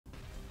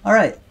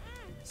Alright.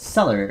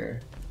 Cellar.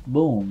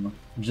 Boom.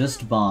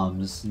 Just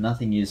bombs.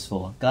 Nothing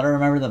useful. Gotta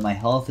remember that my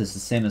health is the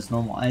same as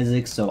normal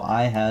Isaac, so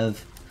I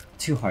have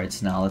 2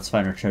 hearts now. Let's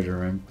find our treasure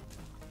room.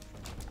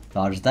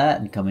 Dodge that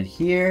and come in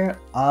here.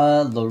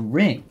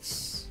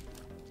 Larynx.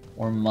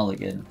 Or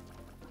Mulligan.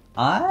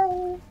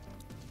 I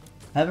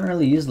haven't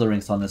really used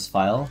Larynx on this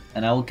file,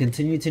 and I will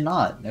continue to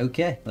not.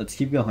 Okay, let's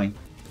keep going.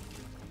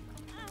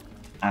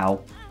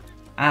 Ow.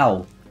 Ow.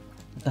 What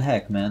the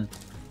heck, man?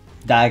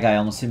 That guy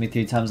almost hit me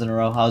 3 times in a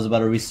row. I was about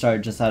to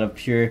restart just out of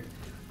pure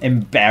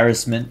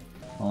embarrassment.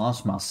 I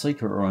lost my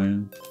secret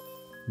room.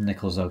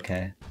 Nickel's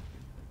okay.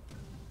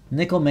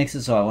 Nickel makes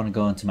it so I want to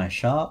go into my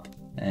shop,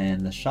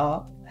 and the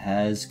shop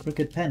has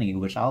Crooked Penny,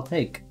 which I'll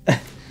take.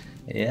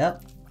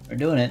 Yep, we're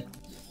doing it.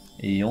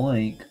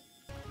 Yoink.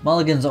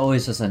 Mulligan's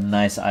always just a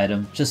nice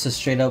item, just a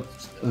straight up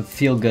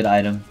feel-good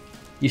item.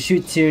 You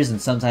shoot tears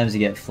and sometimes you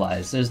get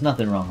flies. There's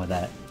nothing wrong with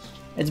that.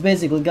 It's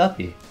basically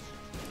Guppy.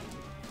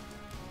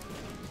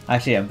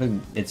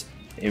 Actually,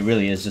 it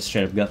really is just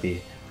straight up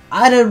Guppy.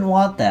 I didn't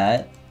want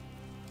that,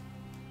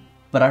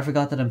 but I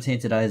forgot that I'm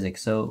Tainted Isaac,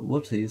 so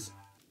whoopsies.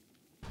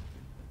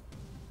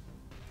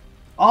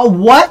 Oh,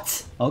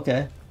 what?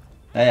 Okay.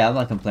 Hey, I'm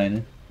not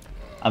complaining.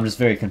 I'm just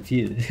very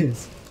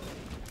confused.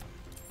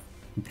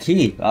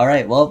 Key.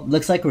 Alright, well,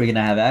 looks like we're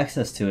gonna have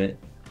access to it.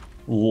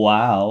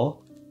 Wow.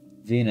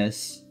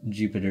 Venus.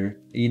 Jupiter.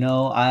 You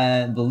know,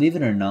 I believe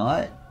it or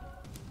not,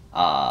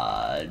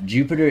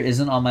 Jupiter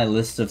isn't on my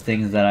list of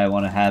things that I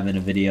want to have in a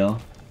video.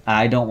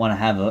 I don't want to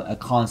have a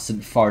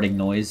constant farting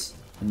noise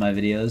in my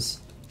videos.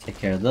 Take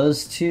care of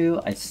those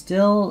 2. I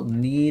still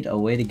need a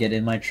way to get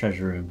in my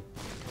treasure room.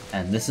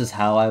 And this is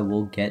how I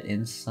will get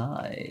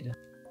inside.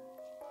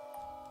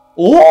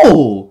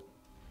 Oh!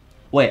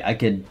 Wait, I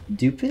could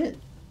dupe it?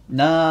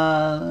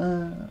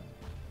 Nah.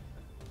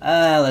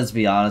 Let's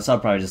be honest, I'll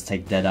probably just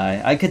take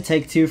Deadeye. I could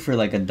take 2 for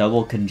like a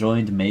double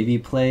conjoined maybe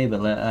play, but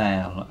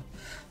I don't know.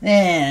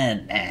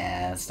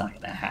 Nah, it's not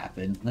gonna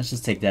happen. Let's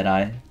just take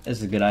Deadeye.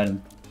 It's a good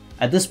item.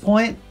 At this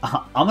point,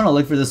 I'm gonna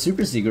look for the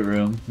super secret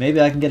room. Maybe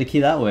I can get a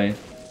key that way.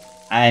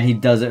 And he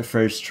does it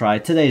first try.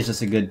 Today's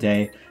just a good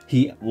day.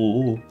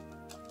 Ooh.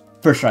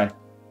 First try.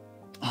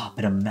 Oh,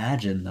 but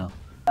imagine though.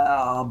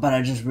 Oh, but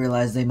I just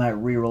realized they might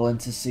reroll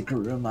into secret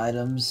room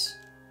items.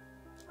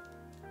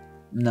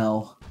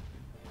 No.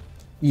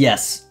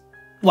 Yes.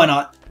 Why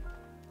not?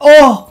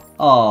 Oh!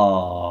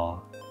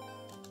 Oh.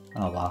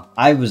 Oh wow.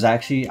 I don't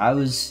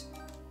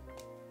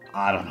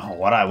know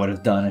what I would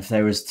have done if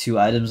there was 2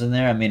 items in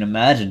there. I mean,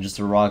 imagine just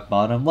a rock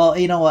bottom. Well,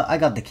 you know what? I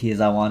got the keys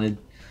I wanted.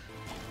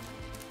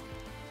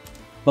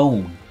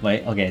 Boom.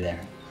 Wait, okay, there.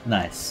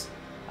 Nice.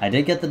 I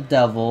did get the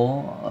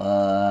devil.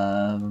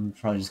 I'm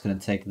probably just gonna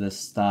take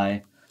this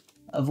thigh.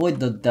 Avoid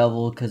the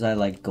devil because I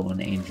like going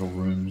to angel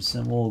rooms.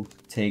 And we'll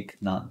take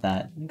not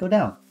that and go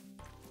down.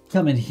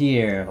 Come in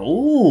here.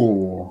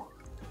 Ooh.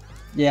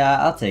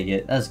 Yeah, I'll take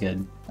it. That's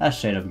good. That's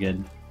straight up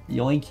good.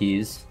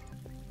 Yoinkies.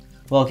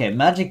 Well, okay,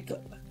 magic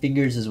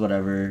fingers is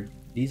whatever.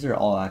 These are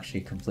all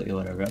actually completely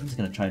whatever. I'm just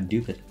gonna try and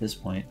dupe it at this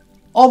point.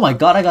 Oh my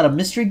god, I got a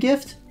mystery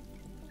gift?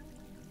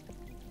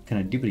 Can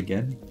I dupe it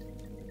again?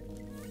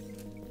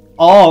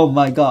 Oh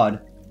my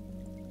god.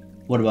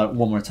 What about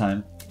one more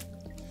time?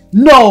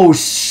 No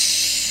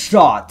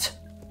shot!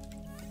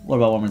 What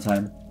about one more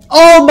time?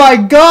 Oh my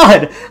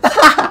god!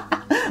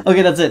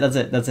 Okay, that's it, that's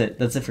it, that's it.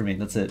 That's it for me,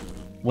 that's it.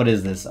 What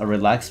is this? A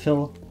relax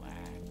pill?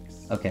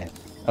 Okay.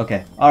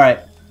 Okay.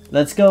 Alright.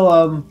 Let's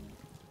go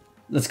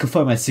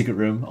find my secret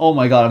room. Oh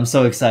my god, I'm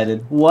so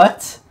excited.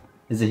 What?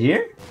 Is it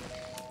here?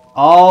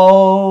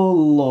 Oh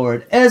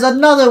lord. There's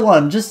another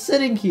one just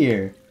sitting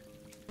here.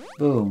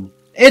 Boom.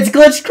 It's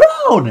Glitch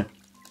Crown!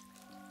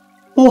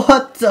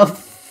 What the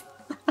f-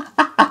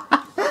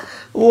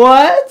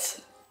 What?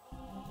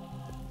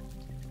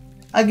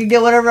 I can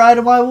get whatever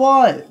item I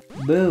want.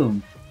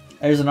 Boom.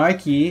 There's an R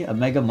key, a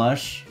Mega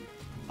Mush.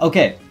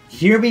 Okay,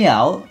 hear me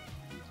out.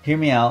 Hear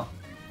me out.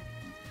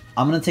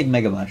 I'm gonna take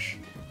Mega Mush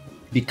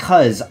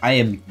because I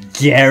am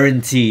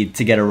guaranteed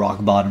to get a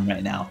Rock Bottom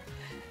right now.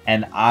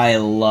 And I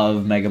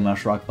love Mega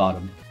Mush Rock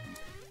Bottom.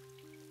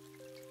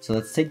 So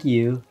let's take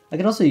you. I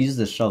could also use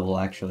this shovel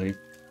actually.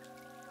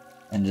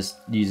 And just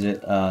use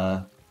it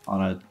on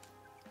a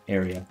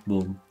area.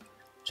 Boom.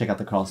 Check out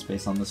the crawl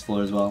space on this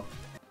floor as well.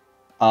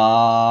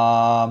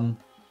 Well,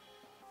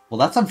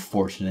 that's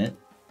unfortunate.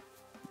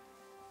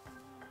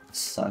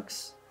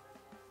 Sucks.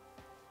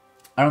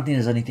 I don't think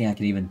there's anything I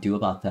can even do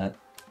about that.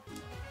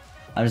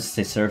 I'll just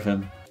say surf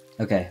him.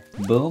 Okay,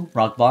 boom,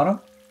 rock bottom?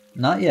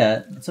 Not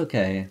yet, it's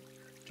okay.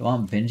 Do I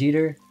want Binge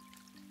Eater?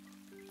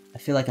 I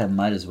feel like I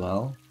might as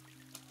well.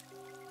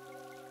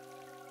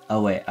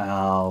 Oh wait,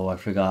 oh, I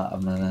forgot.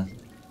 I'm gonna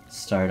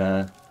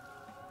start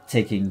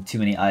taking too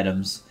many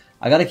items.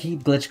 I gotta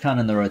keep Glitch Crown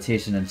in the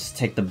rotation and just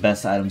take the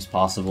best items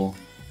possible.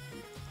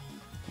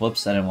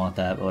 Whoops, I didn't want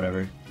that, but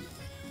whatever.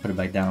 Put it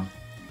back down.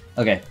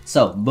 Okay,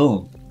 so,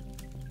 boom.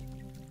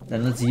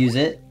 Then let's use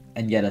it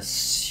and get a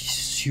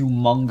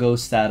humongous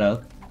stat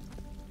up.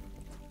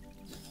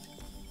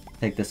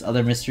 Take this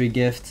other mystery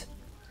gift.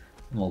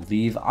 We'll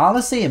leave.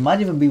 Honestly, it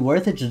might even be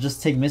worth it to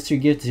just take Mystery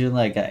Gift to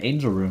like an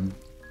Angel Room.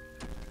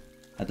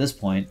 At this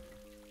point.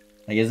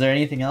 Like, is there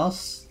anything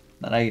else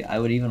that I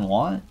would even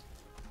want?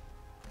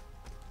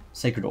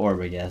 Sacred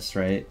Orb, I guess,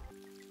 right?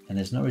 And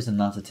there's no reason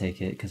not to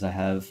take it, because I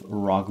have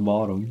Rock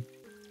Bottom.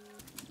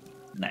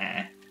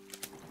 Nah.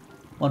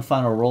 One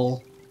final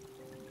roll.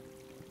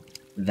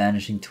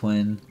 Vanishing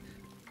Twin.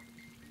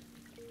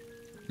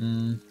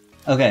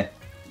 Okay.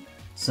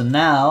 So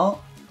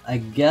now, I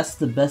guess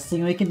the best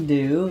thing we can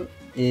do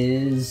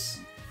is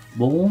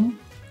boom,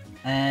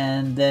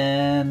 and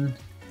then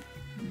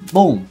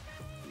boom.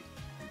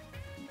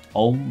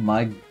 Oh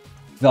my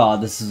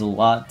god, this is a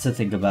lot to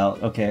think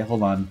about. Okay,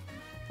 hold on.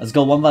 Let's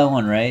go one by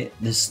one, right?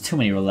 There's too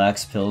many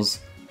relax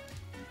pills.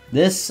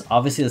 This,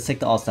 obviously, let's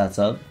take the all stats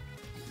up.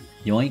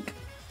 Yoink.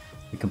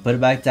 We can put it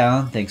back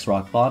down, thanks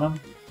Rock Bottom.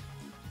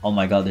 Oh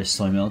my god, there's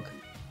soy milk.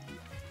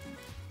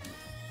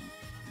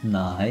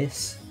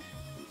 Nice.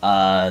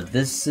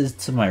 This is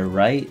to my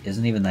right,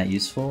 isn't even that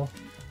useful.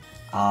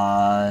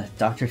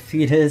 Dr.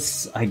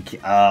 Fetus, I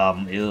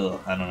don't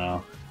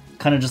know.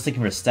 Kind of just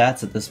looking for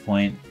stats at this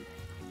point.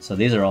 So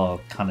these are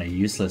all kind of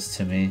useless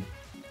to me.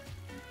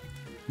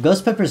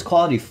 Ghost Pepper's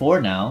quality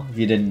 4 now, if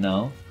you didn't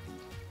know.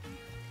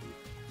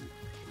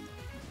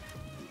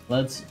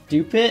 Let's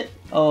dupe it.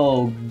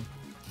 Oh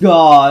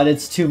god,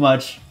 it's too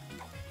much.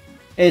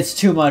 It's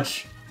too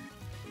much.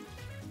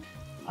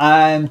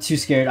 I'm too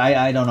scared.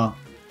 I don't know.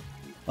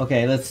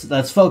 Okay,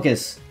 let's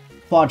focus.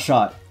 Quad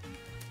shot.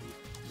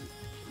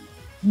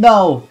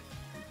 No.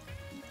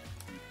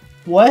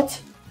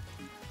 What?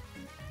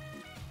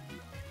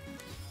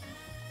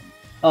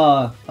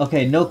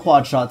 Okay, no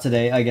quad shot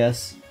today, I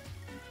guess.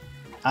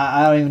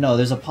 I don't even know.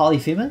 There's a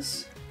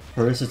Polyphemus?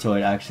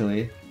 Parasitoid,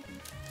 actually.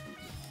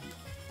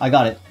 I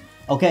got it.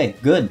 Okay,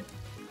 good.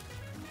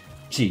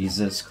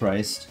 Jesus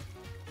Christ.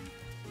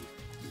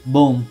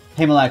 Boom.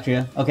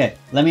 Haemolacria. Okay,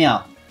 let me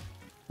out.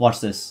 Watch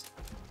this.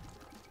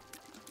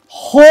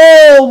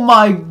 Oh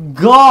my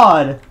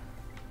god!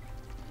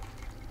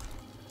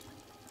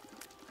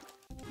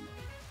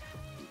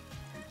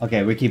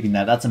 Okay, we're keeping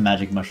that. That's a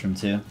magic mushroom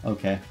too.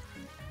 Okay.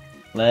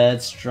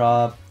 Let's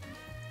drop...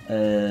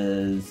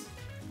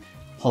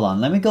 Hold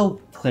on, let me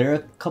go clear a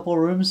couple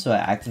rooms so I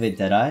activate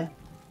Deadeye.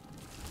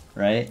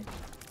 Right?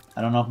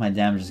 I don't know if my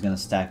damage is gonna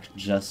stack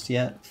just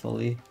yet,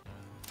 fully.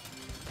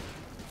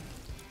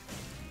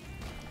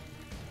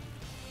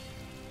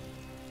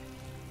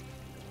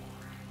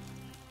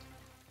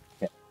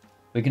 Okay.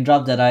 We can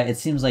drop Deadeye. It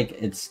seems like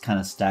it's kind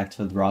of stacked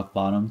with Rock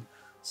Bottom.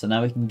 So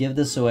now we can give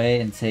this away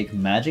and take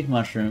Magic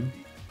Mushroom.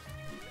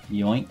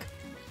 Yoink.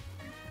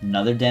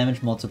 Another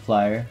damage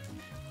multiplier.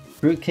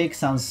 Fruitcake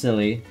sounds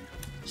silly.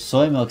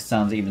 Soy milk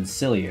sounds even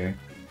sillier.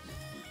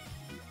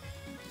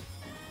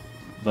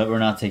 But we're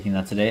not taking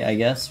that today, I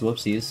guess.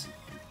 Whoopsies.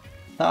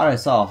 Thought I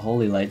saw a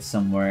holy light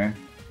somewhere.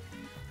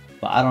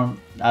 But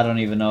I don't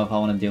even know if I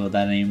want to deal with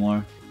that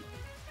anymore.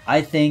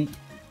 I think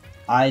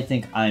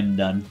I'm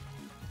done.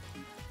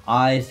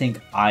 I think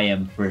I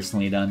am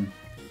personally done.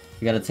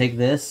 We gotta take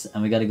this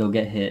and we gotta go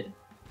get hit.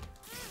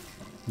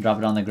 Drop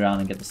it on the ground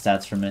and get the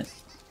stats from it.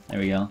 There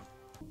we go.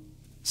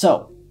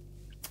 So,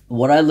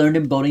 what I learned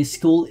in boating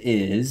school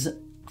is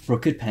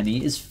Crooked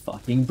Penny is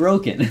fucking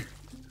broken.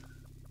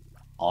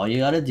 All you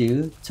gotta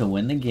do to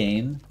win the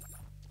game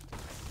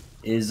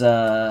is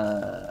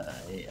a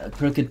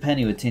Crooked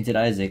Penny with Tainted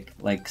Isaac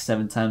like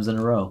 7 times in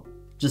a row.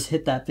 Just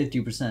hit that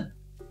 50%.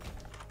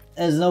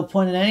 There's no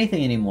point in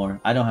anything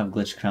anymore. I don't have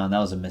Glitch Crown. That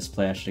was a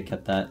misplay. I should have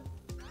kept that.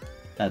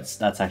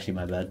 That's actually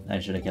my bad. I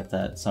should have kept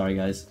that. Sorry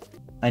guys.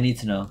 I need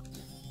to know.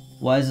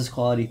 Why is this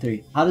quality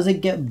 3? How does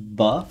it get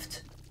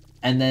buffed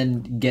and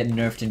then get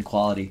nerfed in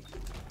quality?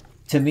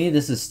 To me,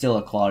 this is still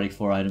a quality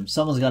 4 item.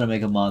 Someone's got to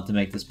make a mod to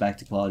make this back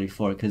to quality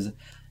 4 because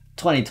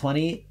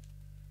 2020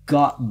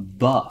 got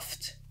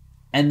buffed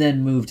and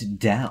then moved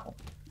down.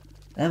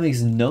 That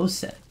makes no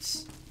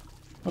sense.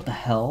 What the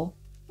hell?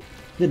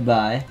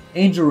 Goodbye.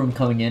 Angel Room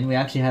coming in. We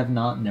actually have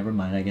not. Never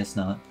mind, I guess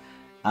not.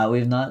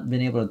 We've not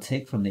been able to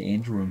take from the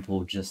Angel Room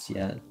pool just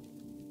yet.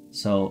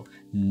 So,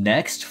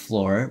 next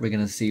floor, we're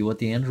going to see what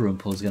the Angel Room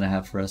pool is going to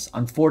have for us.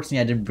 Unfortunately,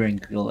 I didn't bring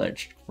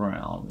Glitch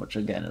Crown, which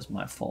again is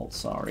my fault.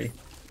 Sorry.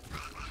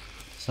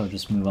 So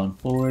just move on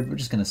forward. We're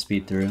just gonna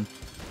speed through.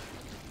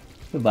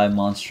 Goodbye,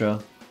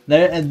 Monstro.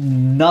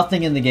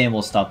 Nothing in the game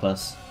will stop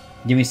us.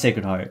 Give me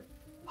Sacred Heart.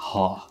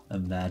 Oh,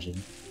 imagine.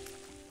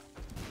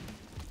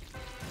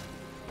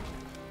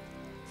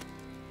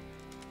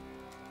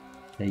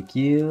 Thank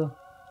you.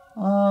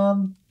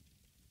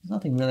 There's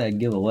nothing really I'd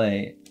give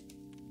away.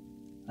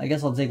 I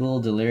guess I'll take a little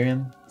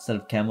Delirium instead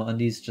of Camo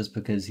Undies just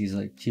because he's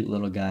a cute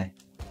little guy.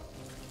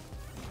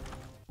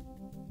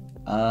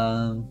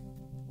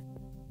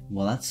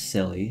 Well, that's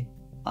silly.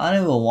 I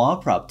don't even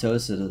want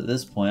Proptosis at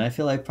this point. I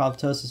feel like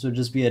Proptosis would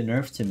just be a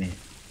nerf to me.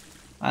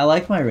 I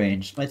like my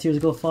range. My tears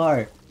go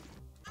far.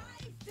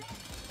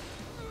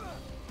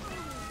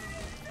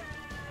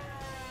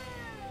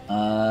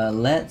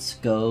 Let's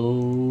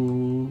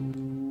go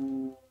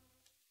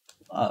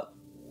up.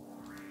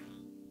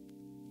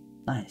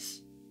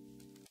 Nice.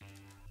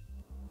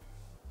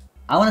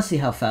 I want to see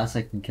how fast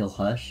I can kill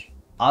Hush.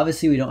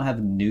 Obviously, we don't have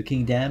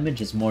nuking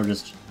damage. It's more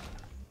just...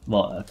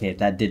 Well, okay,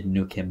 that did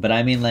nuke him. But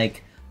I mean,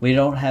 like, we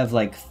don't have,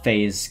 like,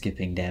 phase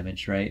skipping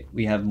damage, right?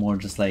 We have more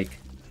just, like,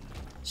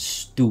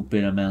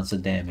 stupid amounts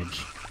of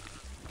damage.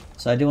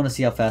 So I do want to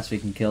see how fast we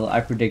can kill.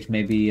 I predict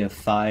maybe a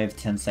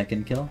 5-10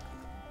 second kill.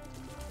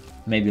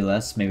 Maybe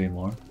less, maybe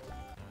more.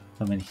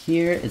 Come in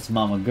here, it's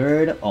Mama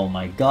Gerd. Oh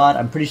my god,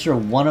 I'm pretty sure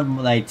one of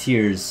my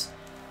tears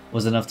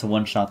was enough to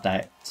one-shot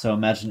that. So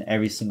imagine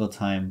every single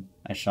time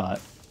I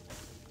shot.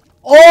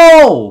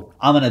 Oh!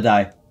 I'm gonna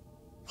die.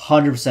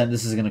 100%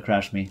 this is gonna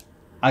crash me.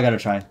 I gotta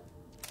try.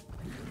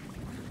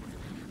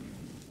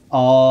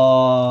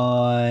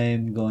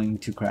 I'm going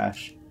to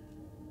crash.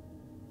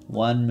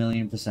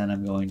 1,000,000%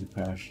 I'm going to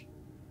crash.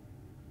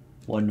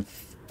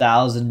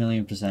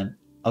 1,000,000,000%.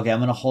 Okay, I'm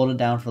gonna hold it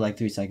down for like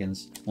 3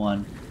 seconds.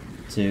 1,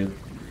 2,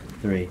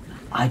 3.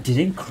 I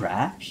didn't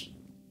crash?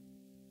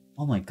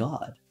 Oh my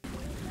god.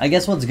 I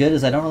guess what's good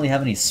is I don't really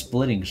have any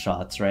splitting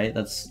shots, right?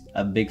 That's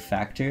a big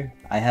factor.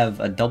 I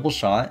have a double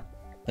shot,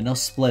 but no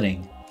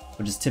splitting,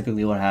 which is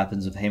typically what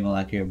happens with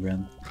Haemolacria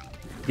Brim.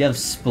 If you have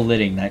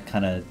splitting, that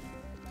kind of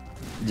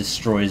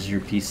destroys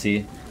your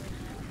PC.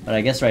 But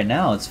I guess right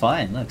now it's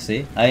fine. Look,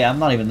 see? I'm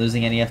not even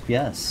losing any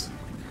FPS.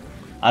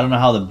 I don't know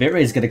how the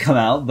bitrate is going to come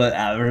out, but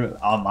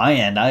on my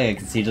end, I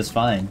can see just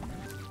fine.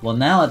 Well,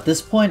 now at this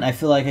point, I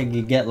feel like I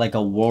could get like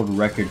a world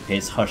record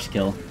pace Hush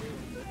kill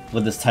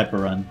with this type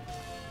of run.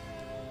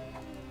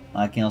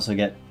 I can also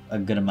get a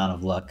good amount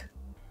of luck.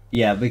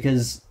 Yeah,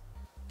 because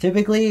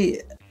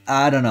typically,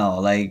 I don't know,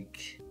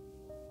 like,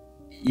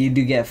 you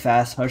do get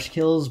fast Hush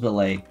kills, but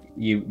like,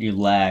 you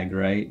lag,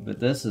 right?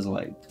 But this is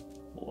like,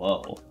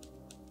 whoa.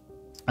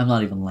 I'm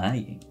not even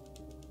lagging.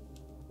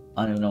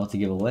 I don't even know what to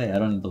give away. I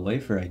don't need the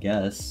wafer, I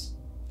guess.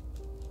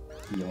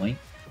 Yoink.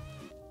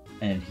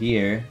 And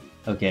here...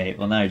 Okay,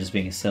 well now you're just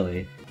being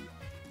silly.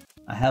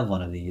 I have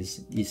one of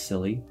these. You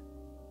silly.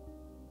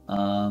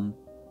 I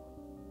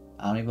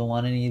don't even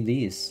want any of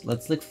these.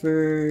 Let's look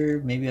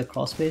for maybe a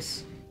crawl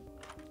space.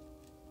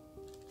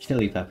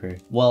 Chili pepper.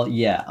 Well,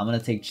 yeah, I'm gonna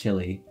take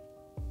chili.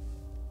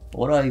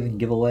 What do I even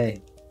give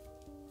away?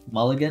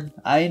 Mulligan?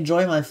 I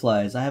enjoy my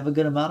flies. I have a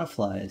good amount of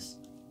flies.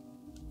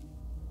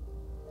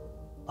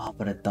 Oh,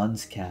 but a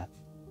dunce cap.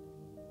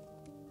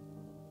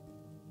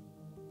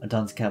 A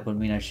dunce cap would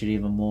mean I shoot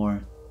even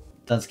more.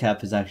 Dunce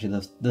cap is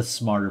actually the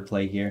smarter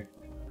play here.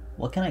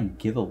 What can I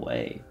give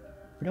away?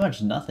 Pretty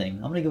much nothing.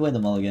 I'm gonna give away the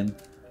mulligan.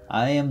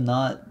 I am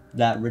not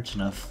that rich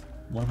enough.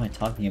 What am I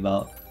talking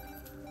about?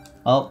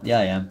 Oh, yeah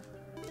I am.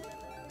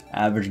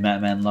 Average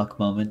Madman luck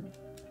moment.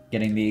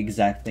 Getting the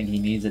exact thing he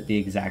needs at the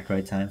exact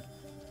right time.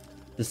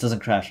 This doesn't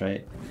crash,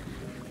 right?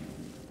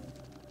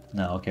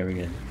 No, okay, we're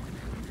good.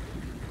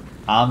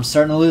 I'm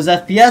starting to lose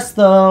FPS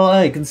though!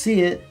 I can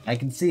see it. I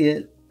can see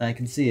it. I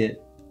can see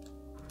it.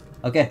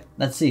 Okay,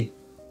 let's see.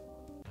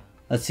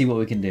 Let's see what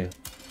we can do.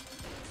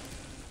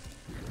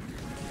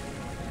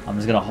 I'm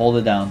just gonna hold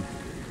it down.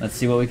 Let's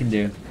see what we can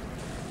do.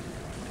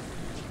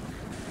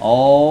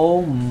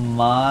 Oh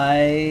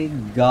my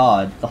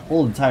god. The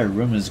whole entire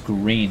room is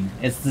green.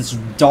 It's this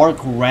dark,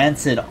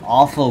 rancid,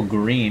 awful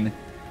green.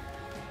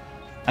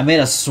 I made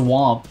a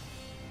swamp.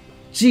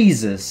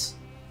 Jesus.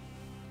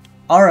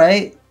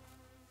 Alright.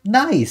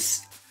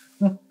 Nice.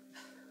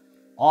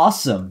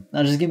 Awesome.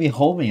 Now just give me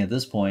homing at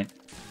this point.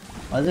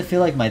 Why does it feel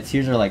like my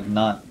tears are like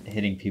not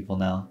hitting people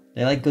now?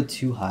 They like go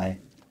too high.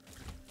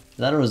 Is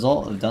that a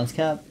result of dunce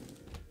cap?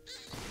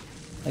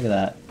 Look at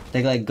that.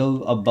 They like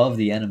go above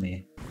the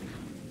enemy.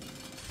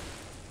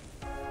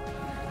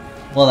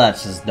 Well,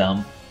 that's just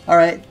dumb.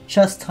 Alright,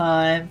 chest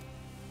time.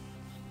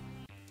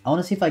 I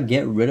want to see if I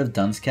get rid of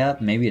dunce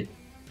cap. Maybe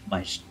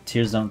my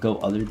tears don't go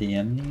other the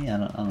enemy. I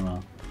don't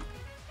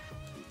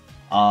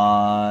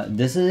know.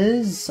 This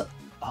is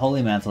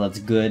Holy Mantle. That's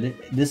good.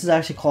 This is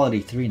actually quality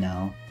 3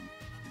 now.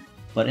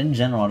 But in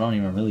general, I don't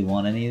even really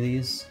want any of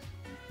these.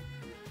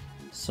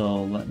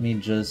 So let me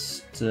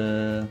just...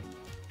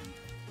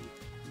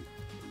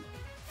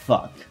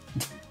 Fuck.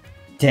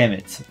 Damn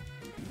it.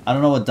 I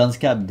don't know what dunce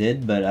cap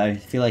did, but I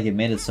feel like it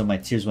made it so my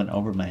tears went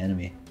over my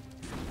enemy.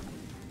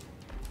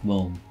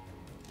 Boom.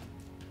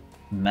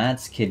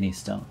 Matt's Kidney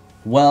Stone.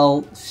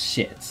 Well,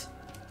 shit.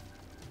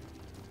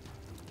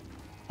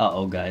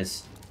 Uh-oh,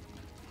 guys.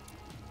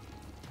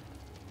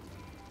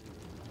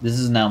 This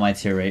is now my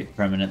tear rate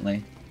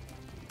permanently.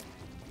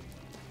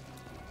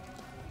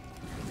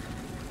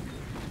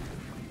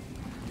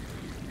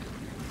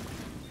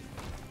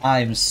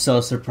 I'm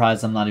so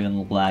surprised I'm not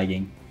even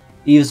lagging.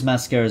 Eve's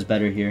Mascara is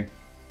better here.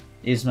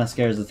 Eve's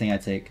Mascara is the thing I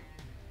take.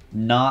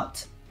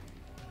 Not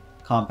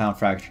Compound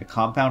Fracture.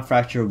 Compound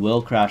Fracture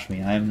will crash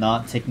me. I am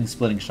not taking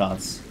splitting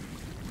shots.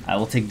 I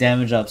will take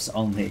damage ups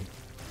only.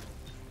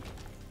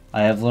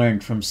 I have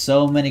learned from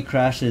so many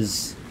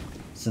crashes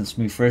since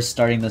me first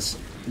starting this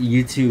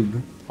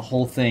YouTube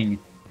whole thing.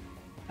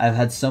 I've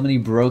had so many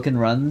broken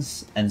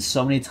runs, and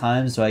so many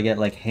times do I get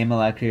like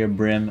Haemolacria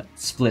Brim,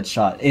 split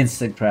shot,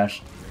 instant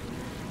crash.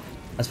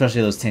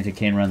 Especially those Tainted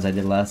Cane runs I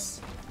did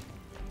last.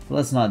 But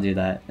let's not do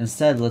that.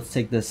 Instead, let's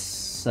take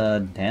this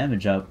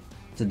damage up.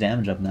 It's a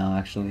damage up now,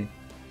 actually.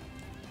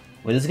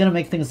 Wait, this is gonna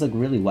make things look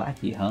really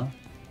wacky, huh?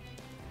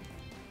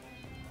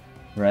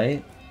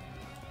 Right?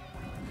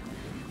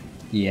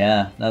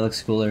 Yeah, that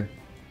looks cooler.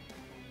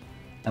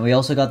 And we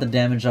also got the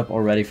damage up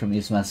already from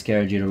Eve's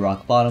Mascara due to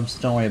rock bottom,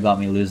 so don't worry about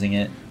me losing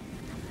it.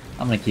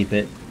 I'm gonna keep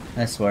it,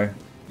 I swear.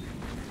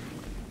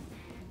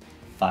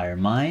 Fire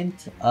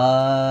Mind.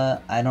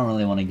 I don't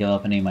really want to give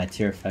up any of my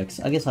tier effects.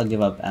 I guess I'll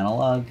give up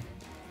Analog,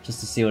 just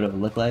to see what it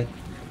would look like.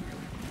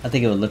 I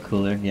think it would look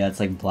cooler. Yeah, it's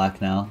like black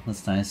now.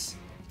 That's nice.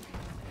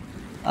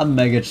 A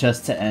Mega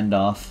Chest to end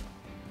off.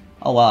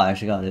 Oh wow, I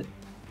actually got it.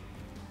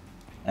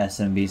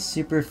 SMB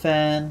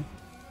Superfan.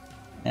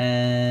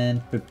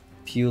 And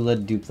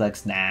Pupula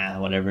Duplex. Nah,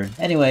 whatever.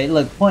 Anyway,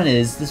 look, point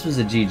is, this was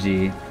a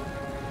GG.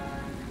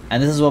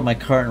 And this is what my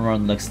current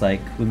run looks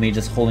like, with me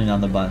just holding on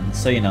the button.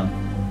 So, you know,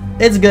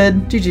 it's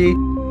good. GG.